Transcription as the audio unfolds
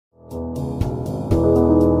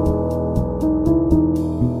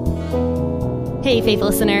Hey, faith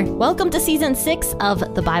listener. Welcome to Season 6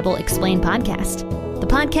 of the Bible Explained podcast, the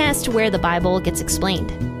podcast where the Bible gets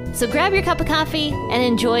explained. So grab your cup of coffee and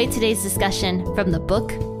enjoy today's discussion from the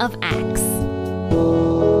book of Acts.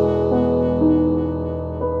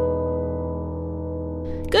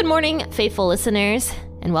 Good morning, faithful listeners,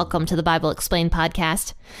 and welcome to the Bible Explained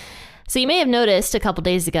podcast. So you may have noticed a couple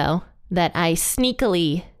days ago that I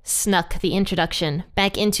sneakily snuck the introduction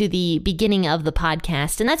back into the beginning of the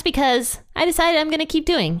podcast, and that's because I decided I'm going to keep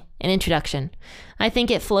doing an introduction. I think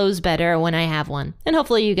it flows better when I have one, and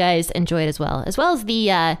hopefully you guys enjoy it as well as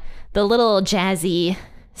the little jazzy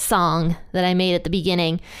song that I made at the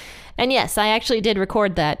beginning. And yes, I actually did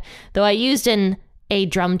record that, though I used a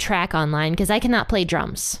drum track online because I cannot play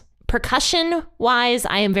drums. Percussion-wise,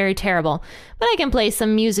 I am very terrible, but I can play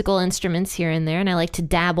some musical instruments here and there, and I like to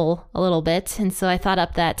dabble a little bit, and so I thought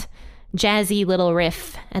up that jazzy little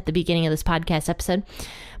riff at the beginning of this podcast episode.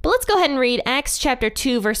 But let's go ahead and read Acts chapter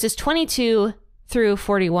 2, verses 22 through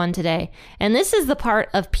 41 today. And this is the part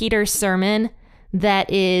of Peter's sermon that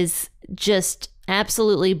is just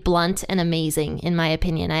absolutely blunt and amazing, in my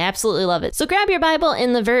opinion. I absolutely love it. So grab your Bible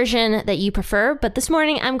in the version that you prefer, but this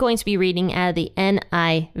morning I'm going to be reading out of the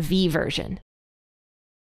NIV version.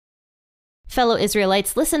 Fellow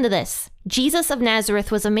Israelites, listen to this. Jesus of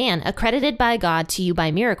Nazareth was a man accredited by God to you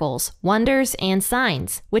by miracles, wonders, and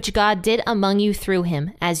signs, which God did among you through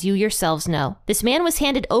him, as you yourselves know. This man was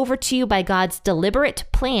handed over to you by God's deliberate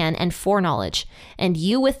plan and foreknowledge, and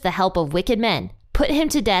you, with the help of wicked men, put him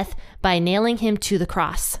to death by nailing him to the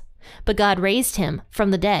cross. But God raised him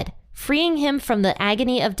from the dead, freeing him from the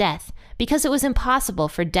agony of death, because it was impossible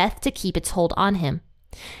for death to keep its hold on him.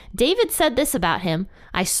 David said this about him,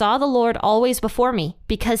 I saw the Lord always before me.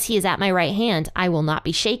 Because he is at my right hand, I will not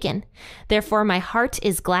be shaken. Therefore my heart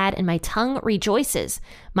is glad and my tongue rejoices.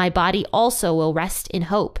 My body also will rest in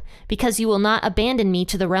hope, because you will not abandon me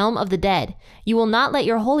to the realm of the dead. You will not let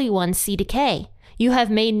your Holy One see decay. You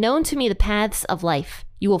have made known to me the paths of life.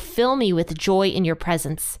 You will fill me with joy in your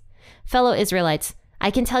presence. Fellow Israelites,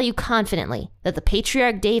 I can tell you confidently that the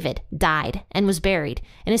patriarch David died and was buried,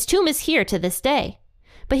 and his tomb is here to this day.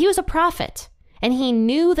 But he was a prophet, and he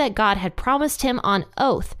knew that God had promised him on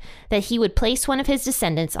oath that he would place one of his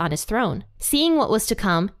descendants on his throne. Seeing what was to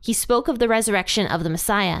come, he spoke of the resurrection of the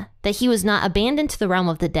Messiah, that he was not abandoned to the realm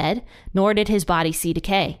of the dead, nor did his body see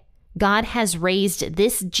decay. God has raised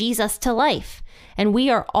this Jesus to life, and we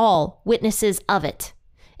are all witnesses of it.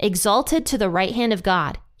 Exalted to the right hand of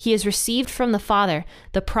God, he has received from the Father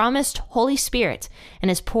the promised Holy Spirit and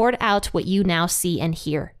has poured out what you now see and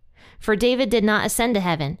hear. For David did not ascend to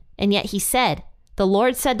heaven, and yet he said, The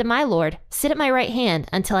Lord said to my Lord, Sit at my right hand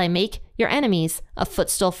until I make your enemies a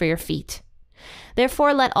footstool for your feet.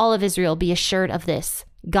 Therefore let all of Israel be assured of this.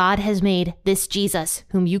 God has made this Jesus,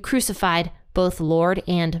 whom you crucified, both Lord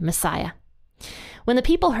and Messiah. When the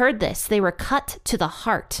people heard this, they were cut to the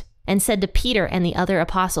heart and said to Peter and the other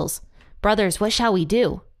apostles, Brothers, what shall we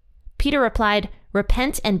do? Peter replied,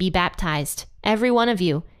 Repent and be baptized, every one of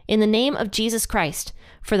you, in the name of Jesus Christ,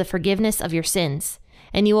 for the forgiveness of your sins,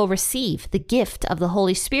 and you will receive the gift of the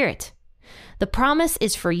Holy Spirit. The promise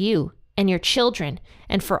is for you and your children,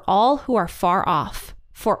 and for all who are far off,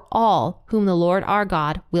 for all whom the Lord our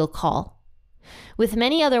God will call. With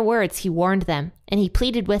many other words he warned them, and he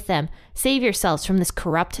pleaded with them, Save yourselves from this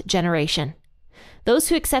corrupt generation. Those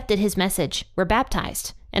who accepted his message were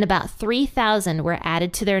baptized, and about 3,000 were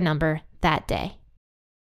added to their number that day.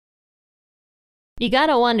 You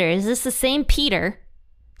gotta wonder, is this the same Peter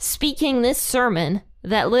speaking this sermon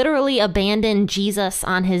that literally abandoned Jesus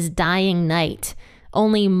on his dying night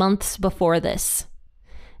only months before this?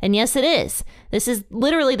 And yes, it is. This is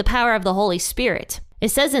literally the power of the Holy Spirit. It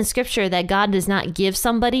says in Scripture that God does not give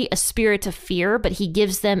somebody a spirit of fear, but he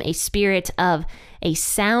gives them a spirit of a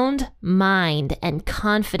sound mind and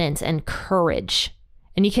confidence and courage.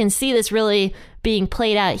 And you can see this really being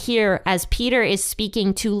played out here as Peter is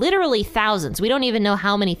speaking to literally thousands. We don't even know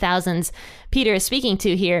how many thousands Peter is speaking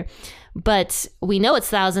to here, but we know it's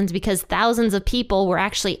thousands because thousands of people were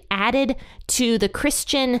actually added to the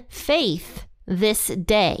Christian faith this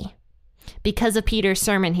day because of Peter's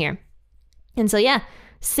sermon here. And so, yeah,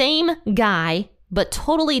 same guy, but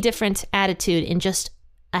totally different attitude in just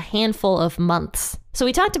a handful of months. So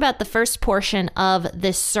we talked about the first portion of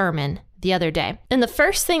this sermon the other day. And the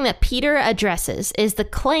first thing that Peter addresses is the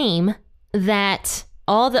claim that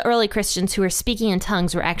all the early Christians who were speaking in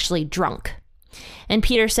tongues were actually drunk. And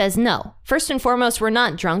Peter says, no. First and foremost, we're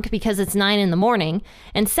not drunk because it's 9 a.m.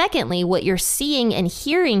 And secondly, what you're seeing and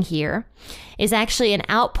hearing here is actually an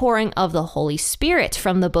outpouring of the Holy Spirit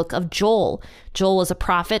from the book of Joel. Joel was a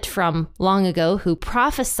prophet from long ago who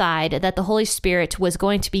prophesied that the Holy Spirit was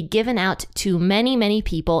going to be given out to many, many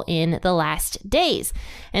people in the last days.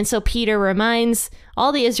 And so Peter reminds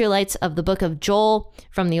all the Israelites of the book of Joel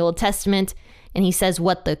from the Old Testament. And he says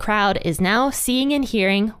what the crowd is now seeing and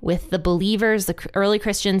hearing with the believers, the early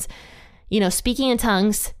Christians, speaking in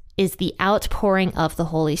tongues is the outpouring of the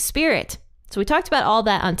Holy Spirit. So we talked about all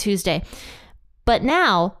that on Tuesday. But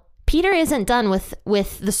now Peter isn't done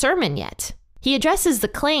with the sermon yet. He addresses the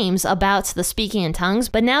claims about the speaking in tongues,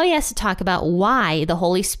 but now he has to talk about why the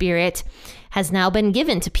Holy Spirit has now been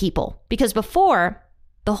given to people. Because before,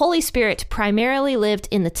 the Holy Spirit primarily lived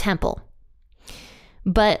in the temple.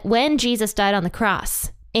 But when Jesus died on the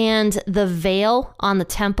cross and the veil on the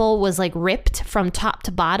temple was like ripped from top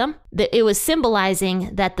to bottom, it was symbolizing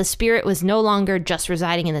that the Spirit was no longer just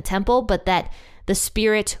residing in the temple, but that the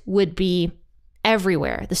Spirit would be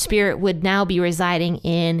everywhere. The Spirit would now be residing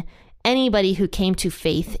in anybody who came to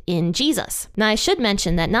faith in Jesus. Now, I should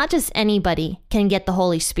mention that not just anybody can get the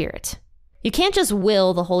Holy Spirit. You can't just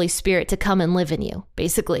will the Holy Spirit to come and live in you,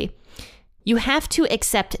 basically. You have to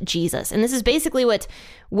accept Jesus. And this is basically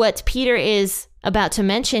what Peter is about to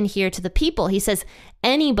mention here to the people. He says,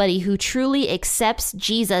 anybody who truly accepts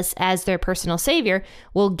Jesus as their personal Savior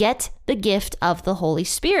will get the gift of the Holy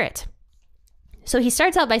Spirit. So he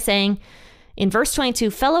starts out by saying, in verse 22,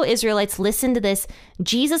 fellow Israelites, listen to this.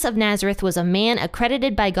 Jesus of Nazareth was a man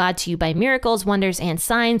accredited by God to you by miracles, wonders, and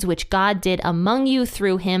signs, which God did among you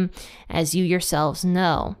through him, as you yourselves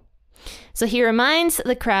know. So he reminds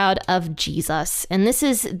the crowd of Jesus, and this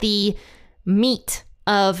is the meat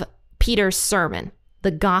of Peter's sermon, the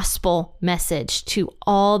gospel message to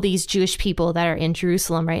all these Jewish people that are in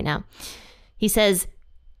Jerusalem right now. He says,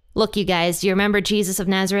 look, you guys, do you remember Jesus of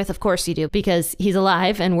Nazareth? Of course you do, because he's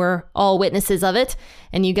alive and we're all witnesses of it.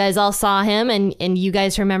 And you guys all saw him, and you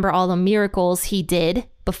guys remember all the miracles he did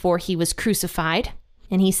before he was crucified.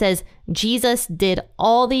 And he says, Jesus did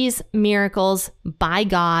all these miracles by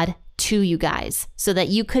God to you guys so that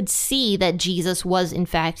you could see that Jesus was in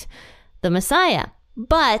fact the Messiah.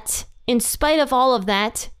 But in spite of all of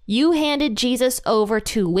that, you handed Jesus over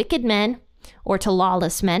to wicked men or to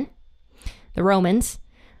lawless men, the Romans,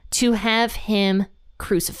 to have him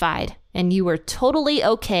crucified. And you were totally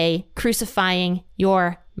okay crucifying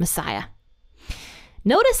your Messiah.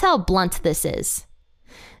 Notice how blunt this is.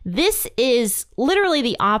 This is literally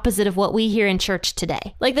the opposite of what we hear in church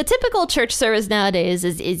today. Like the typical church service nowadays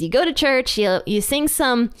is you go to church, you sing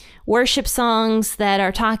some worship songs that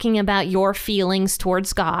are talking about your feelings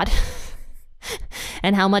towards God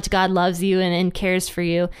and how much God loves you and cares for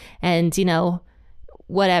you and,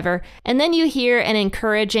 whatever. And then you hear an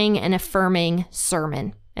encouraging and affirming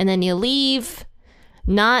sermon. And then you leave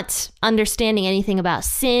not understanding anything about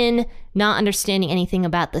sin, not understanding anything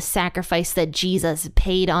about the sacrifice that Jesus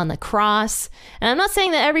paid on the cross. And I'm not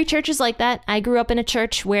saying that every church is like that. I grew up in a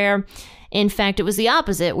church where, in fact, it was the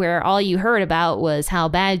opposite, where all you heard about was how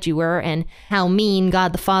bad you were and how mean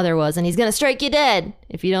God the Father was, and he's going to strike you dead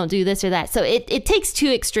if you don't do this or that. So it takes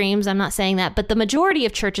two extremes. I'm not saying that, but the majority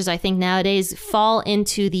of churches, I think, nowadays fall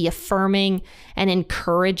into the affirming and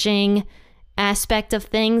encouraging aspect of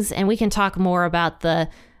things, and we can talk more about the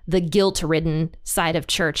guilt-ridden side of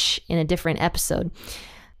church in a different episode.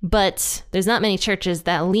 But there's not many churches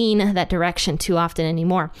that lean that direction too often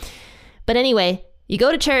anymore. But anyway, you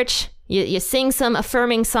go to church, you sing some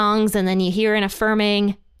affirming songs, and then you hear an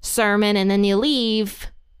affirming sermon, and then you leave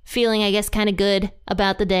feeling, I guess, kind of good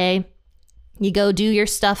about the day. You go do your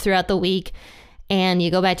stuff throughout the week, and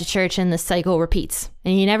you go back to church, and the cycle repeats.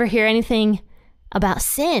 And you never hear anything about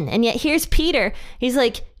sin. And yet here's Peter. He's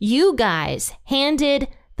like, you guys handed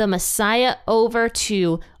the Messiah over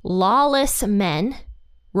to lawless men,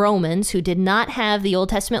 Romans, who did not have the Old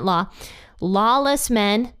Testament law, lawless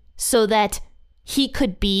men, so that he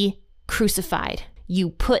could be crucified. You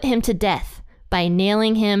put him to death by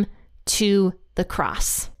nailing him to the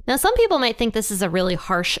cross. Now, some people might think this is a really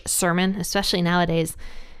harsh sermon, especially nowadays,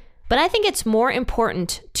 but I think it's more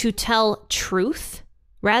important to tell truth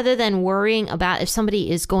rather than worrying about if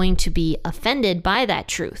somebody is going to be offended by that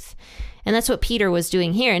truth. And that's what Peter was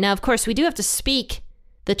doing here. Now, of course, we do have to speak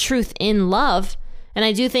the truth in love. And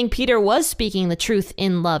I do think Peter was speaking the truth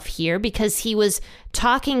in love here because he was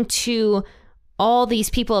talking to all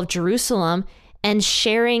these people of Jerusalem and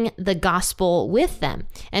sharing the gospel with them.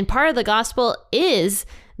 And part of the gospel is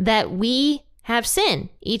that we have sin.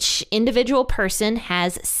 Each individual person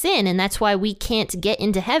has sin, and that's why we can't get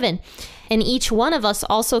into heaven. And each one of us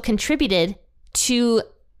also contributed to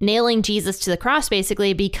nailing Jesus to the cross,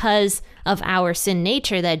 basically, because of our sin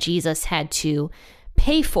nature that Jesus had to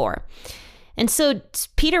pay for. And so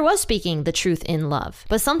Peter was speaking the truth in love.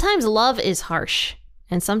 But sometimes love is harsh,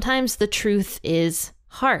 and sometimes the truth is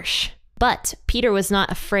harsh. But Peter was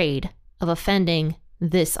not afraid of offending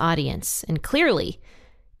this audience. And clearly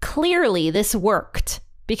this worked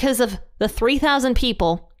because of the 3,000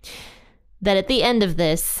 people that at the end of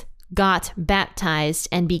this got baptized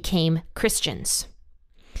and became Christians.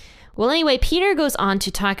 Well, anyway, Peter goes on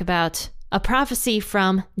to talk about a prophecy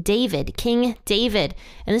from David, King David.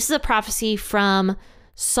 And this is a prophecy from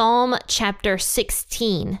Psalm chapter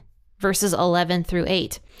 16, verses 11 through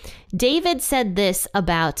 8. David said this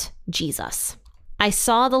about Jesus. I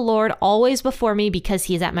saw the Lord always before me because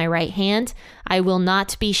he is at my right hand. I will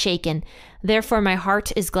not be shaken. Therefore, my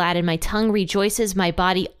heart is glad and my tongue rejoices. My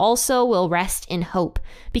body also will rest in hope.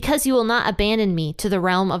 Because you will not abandon me to the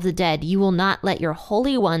realm of the dead. You will not let your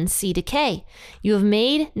Holy One see decay. You have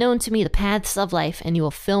made known to me the paths of life, and you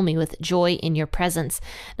will fill me with joy in your presence.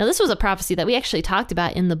 Now, this was a prophecy that we actually talked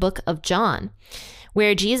about in the book of John,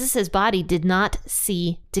 where Jesus' body did not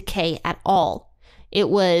see decay at all. It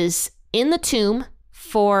was in the tomb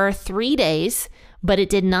for 3 days, but it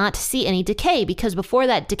did not see any decay, because before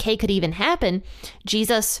that decay could even happen,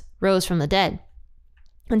 Jesus rose from the dead.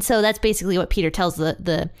 And so that's basically what Peter tells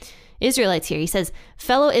the Israelites here. He says,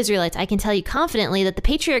 fellow Israelites, I can tell you confidently that the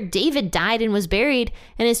patriarch David died and was buried,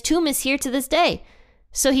 and his tomb is here to this day.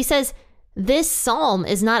 So he says, this psalm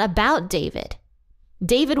is not about David.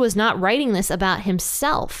 David was not writing this about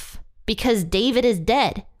himself because David is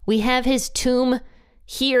dead. We have his tomb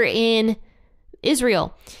here in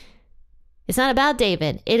Israel. It's not about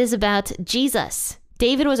David. It is about Jesus.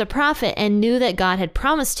 David was a prophet and knew that God had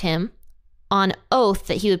promised him on oath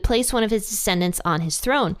that he would place one of his descendants on his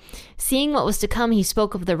throne. Seeing what was to come, he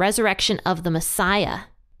spoke of the resurrection of the Messiah.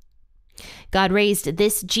 God raised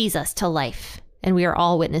this Jesus to life, and we are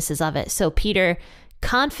all witnesses of it. So Peter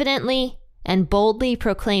confidently and boldly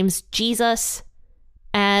proclaims Jesus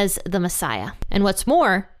as the Messiah. And what's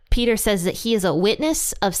more, Peter says that he is a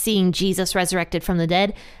witness of seeing Jesus resurrected from the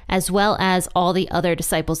dead, as well as all the other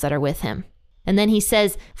disciples that are with him. And then he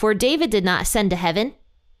says, for David did not ascend to heaven,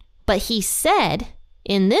 but he said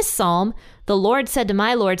in this psalm, the Lord said to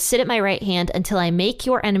my Lord, sit at my right hand until I make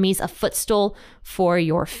your enemies a footstool for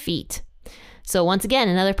your feet. So once again,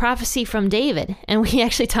 another prophecy from David. And we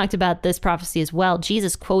actually talked about this prophecy as well.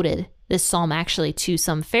 Jesus quoted this psalm actually to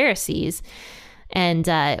some Pharisees. And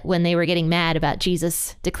when they were getting mad about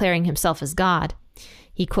Jesus declaring himself as God,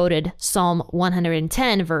 he quoted Psalm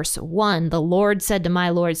 110, verse 1. The Lord said to my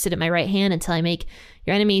Lord, sit at my right hand until I make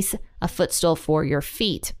your enemies a footstool for your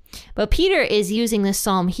feet. But Peter is using this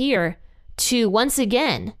psalm here to once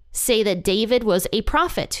again say that David was a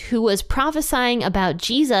prophet who was prophesying about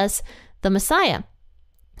Jesus, the Messiah,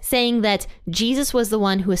 saying that Jesus was the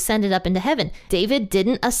one who ascended up into heaven. David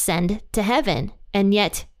didn't ascend to heaven, and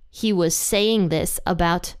yet he was saying this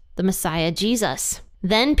about the Messiah, Jesus.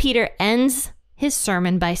 Then Peter ends his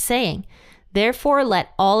sermon by saying, therefore let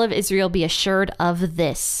all of Israel be assured of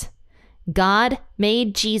this. God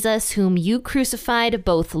made Jesus, whom you crucified,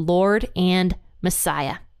 both Lord and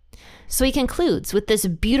Messiah. So he concludes with this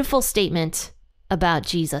beautiful statement about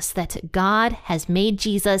Jesus, that God has made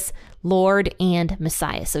Jesus Lord and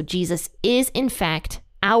Messiah. So Jesus is, in fact,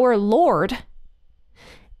 our Lord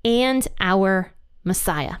and our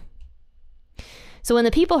Messiah. So when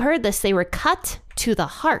the people heard this, they were cut to the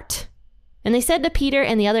heart. And they said to Peter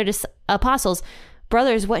and the other apostles,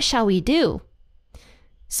 brothers, what shall we do?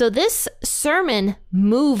 So this sermon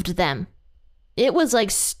moved them. It was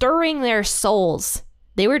like stirring their souls.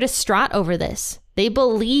 They were distraught over this. They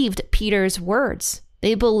believed Peter's words.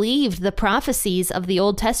 They believed the prophecies of the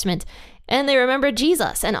Old Testament. And they remembered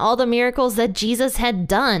Jesus and all the miracles that Jesus had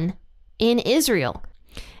done in Israel.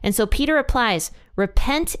 And so Peter replies,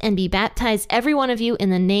 repent and be baptized, every one of you, in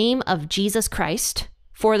the name of Jesus Christ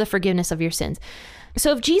for the forgiveness of your sins.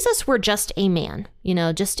 So if Jesus were just a man,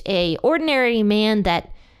 just a ordinary man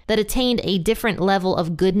that attained a different level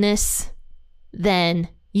of goodness than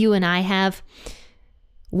you and I have,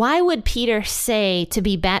 why would Peter say to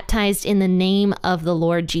be baptized in the name of the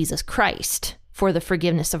Lord Jesus Christ for the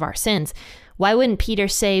forgiveness of our sins? Why wouldn't Peter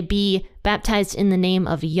say be baptized in the name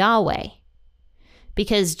of Yahweh?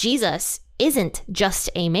 Because Jesus isn't just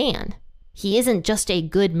a man. He isn't just a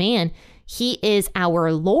good man. He is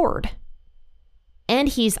our Lord. And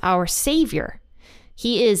he's our Savior.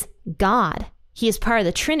 He is God. He is part of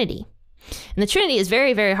the Trinity. And the Trinity is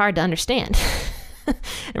very, very hard to understand.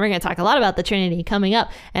 And we're going to talk a lot about the Trinity coming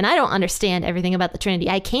up. And I don't understand everything about the Trinity.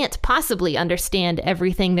 I can't possibly understand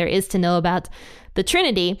everything there is to know about the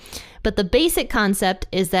Trinity. But the basic concept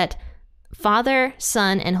is that Father,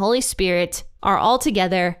 Son, and Holy Spirit are all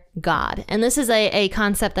together God. And this is a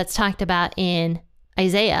concept that's talked about in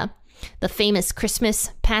Isaiah, the famous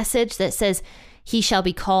Christmas passage that says, "He shall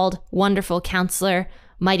be called Wonderful Counselor,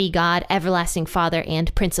 Mighty God, Everlasting Father,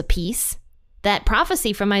 and Prince of Peace." That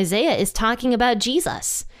prophecy from Isaiah is talking about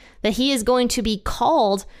Jesus, that he is going to be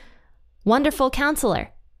called Wonderful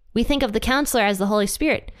Counselor. We think of the Counselor as the Holy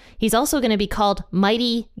Spirit. He's also going to be called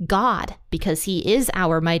Mighty God because he is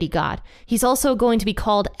our mighty God. He's also going to be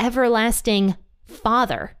called Everlasting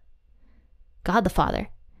Father, God the Father,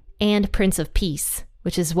 and Prince of Peace,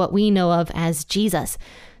 which is what we know of as Jesus.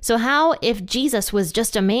 So how, if Jesus was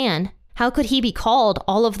just a man, how could he be called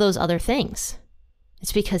all of those other things?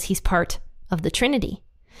 It's because he's part of the Trinity.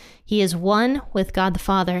 He is one with God the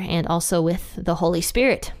Father and also with the Holy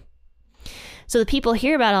Spirit. So the people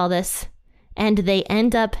hear about all this and they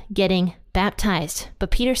end up getting baptized.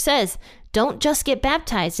 But Peter says, don't just get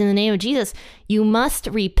baptized in the name of Jesus. You must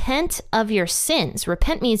repent of your sins.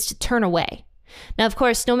 Repent means to turn away. Now, of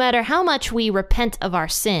course, no matter how much we repent of our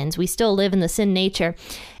sins, we still live in the sin nature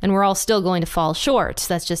and we're all still going to fall short.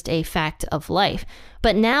 That's just a fact of life.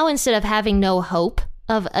 But now, instead of having no hope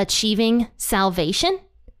of achieving salvation,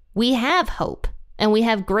 we have hope and we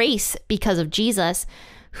have grace because of Jesus,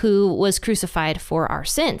 who was crucified for our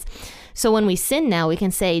sins. So when we sin now, we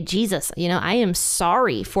can say, Jesus, I am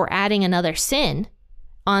sorry for adding another sin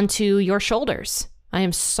onto your shoulders. I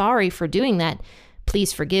am sorry for doing that.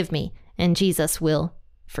 Please forgive me. And Jesus will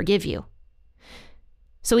forgive you.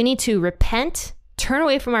 So we need to repent, turn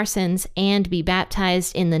away from our sins, and be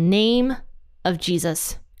baptized in the name of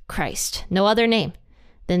Jesus Christ. No other name.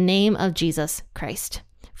 The name of Jesus Christ,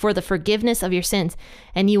 for the forgiveness of your sins,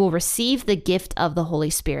 and you will receive the gift of the Holy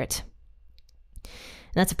Spirit. And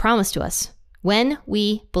that's a promise to us. When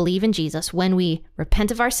we believe in Jesus, when we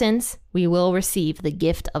repent of our sins, we will receive the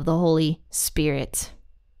gift of the Holy Spirit.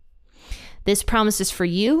 This promise is for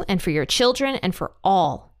you and for your children and for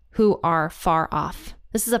all who are far off.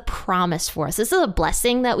 This is a promise for us. This is a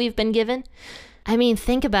blessing that we've been given. I mean,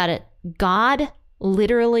 think about it. God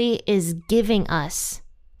literally is giving us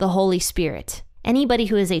the Holy Spirit. Anybody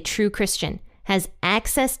who is a true Christian has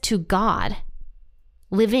access to God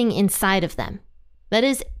living inside of them. That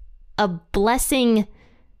is a blessing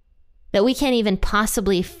that we can't even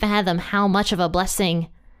possibly fathom how much of a blessing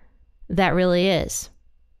that really is.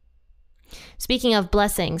 Speaking of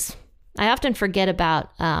blessings, I often forget about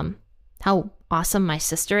how awesome my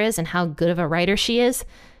sister is and how good of a writer she is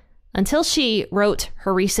until she wrote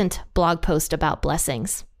her recent blog post about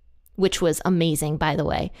blessings, which was amazing, by the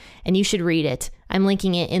way, and you should read it. I'm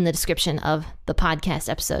linking it in the description of the podcast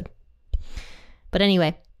episode. But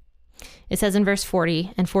anyway, it says in verse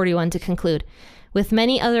 40 and 41 to conclude, with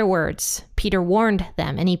many other words, Peter warned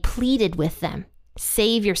them and he pleaded with them,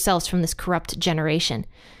 save yourselves from this corrupt generation.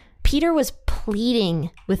 Peter was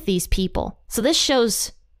pleading with these people. So this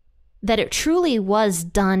shows that it truly was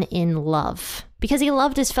done in love because he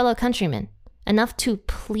loved his fellow countrymen enough to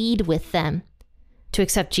plead with them to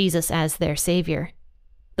accept Jesus as their savior.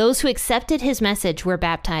 Those who accepted his message were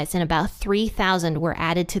baptized, and about 3,000 were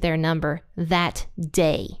added to their number that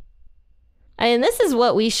day. And this is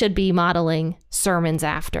what we should be modeling sermons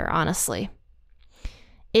after, honestly,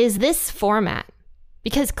 is this format.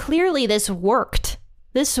 Because clearly this worked.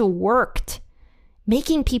 This worked,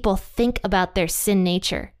 making people think about their sin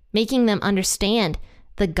nature, making them understand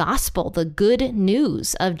the gospel, the good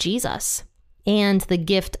news of Jesus, and the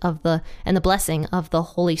gift of the blessing of the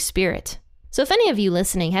Holy Spirit. So if any of you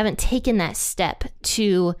listening haven't taken that step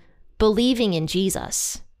to believing in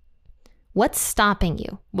Jesus, what's stopping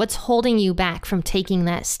you? What's holding you back from taking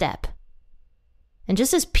that step? And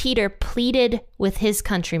just as Peter pleaded with his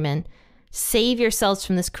countrymen, save yourselves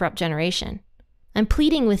from this corrupt generation, I'm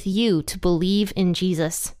pleading with you to believe in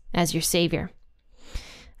Jesus as your savior.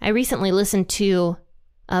 I recently listened to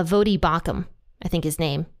Vodi Bakum, I think his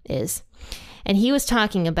name is, and he was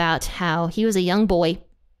talking about how he was a young boy,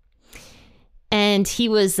 and he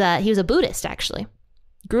was a Buddhist, actually.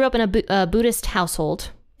 Grew up in a Buddhist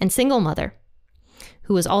household and single mother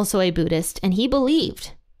who was also a Buddhist, and he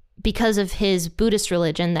believed because of his Buddhist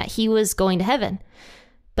religion that he was going to heaven.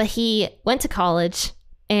 But he went to college,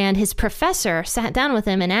 and his professor sat down with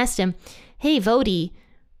him and asked him, hey, Vodi,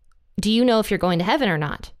 do you know if you're going to heaven or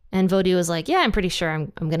not? And Vodi was like, yeah, I'm pretty sure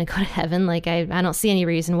I'm going to go to heaven. Like, I don't see any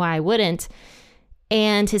reason why I wouldn't.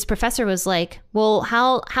 And his professor was like, well,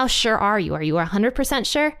 how sure are you? Are you 100%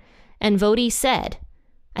 sure? And Vodi said,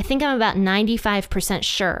 I think I'm about 95%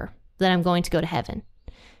 sure that I'm going to go to heaven.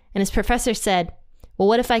 And his professor said, well,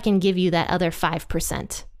 what if I can give you that other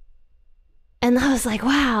 5%? And I was like,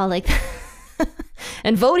 wow, like,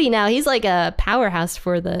 and Vodi now, he's like a powerhouse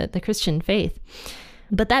for the Christian faith.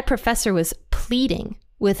 But that professor was pleading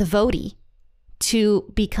with Vodi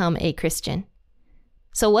to become a Christian.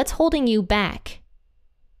 So what's holding you back?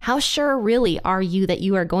 How sure really are you that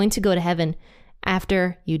you are going to go to heaven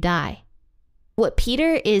after you die? What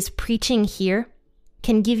Peter is preaching here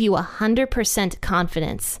can give you 100%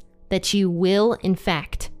 confidence that you will, in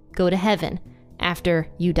fact, go to heaven after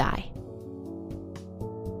you die.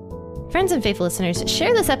 Friends and faithful listeners,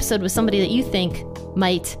 share this episode with somebody that you think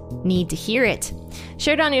might need to hear it.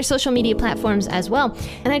 Share it on your social media platforms as well.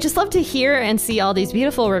 And I just love to hear and see all these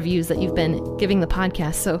beautiful reviews that you've been giving the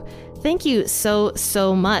podcast. So thank you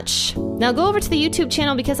so much. Now go over to the YouTube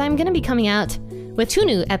channel because I'm going to be coming out with 2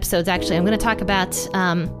 new episodes, actually. I'm going to talk about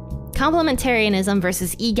complementarianism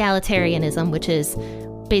versus egalitarianism, which is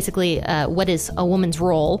basically what is a woman's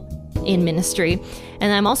role in ministry.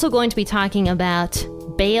 And I'm also going to be talking about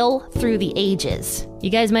Baal through the ages. You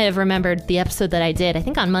guys might have remembered the episode that I did, I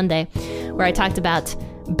think on Monday, where I talked about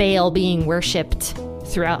Baal being worshipped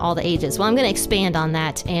throughout all the ages. Well, I'm going to expand on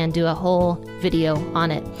that and do a whole video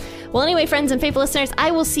on it. Well, anyway, friends and faithful listeners,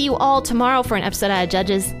 I will see you all tomorrow for an episode out of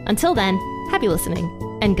Judges. Until then, happy listening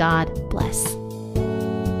and God bless.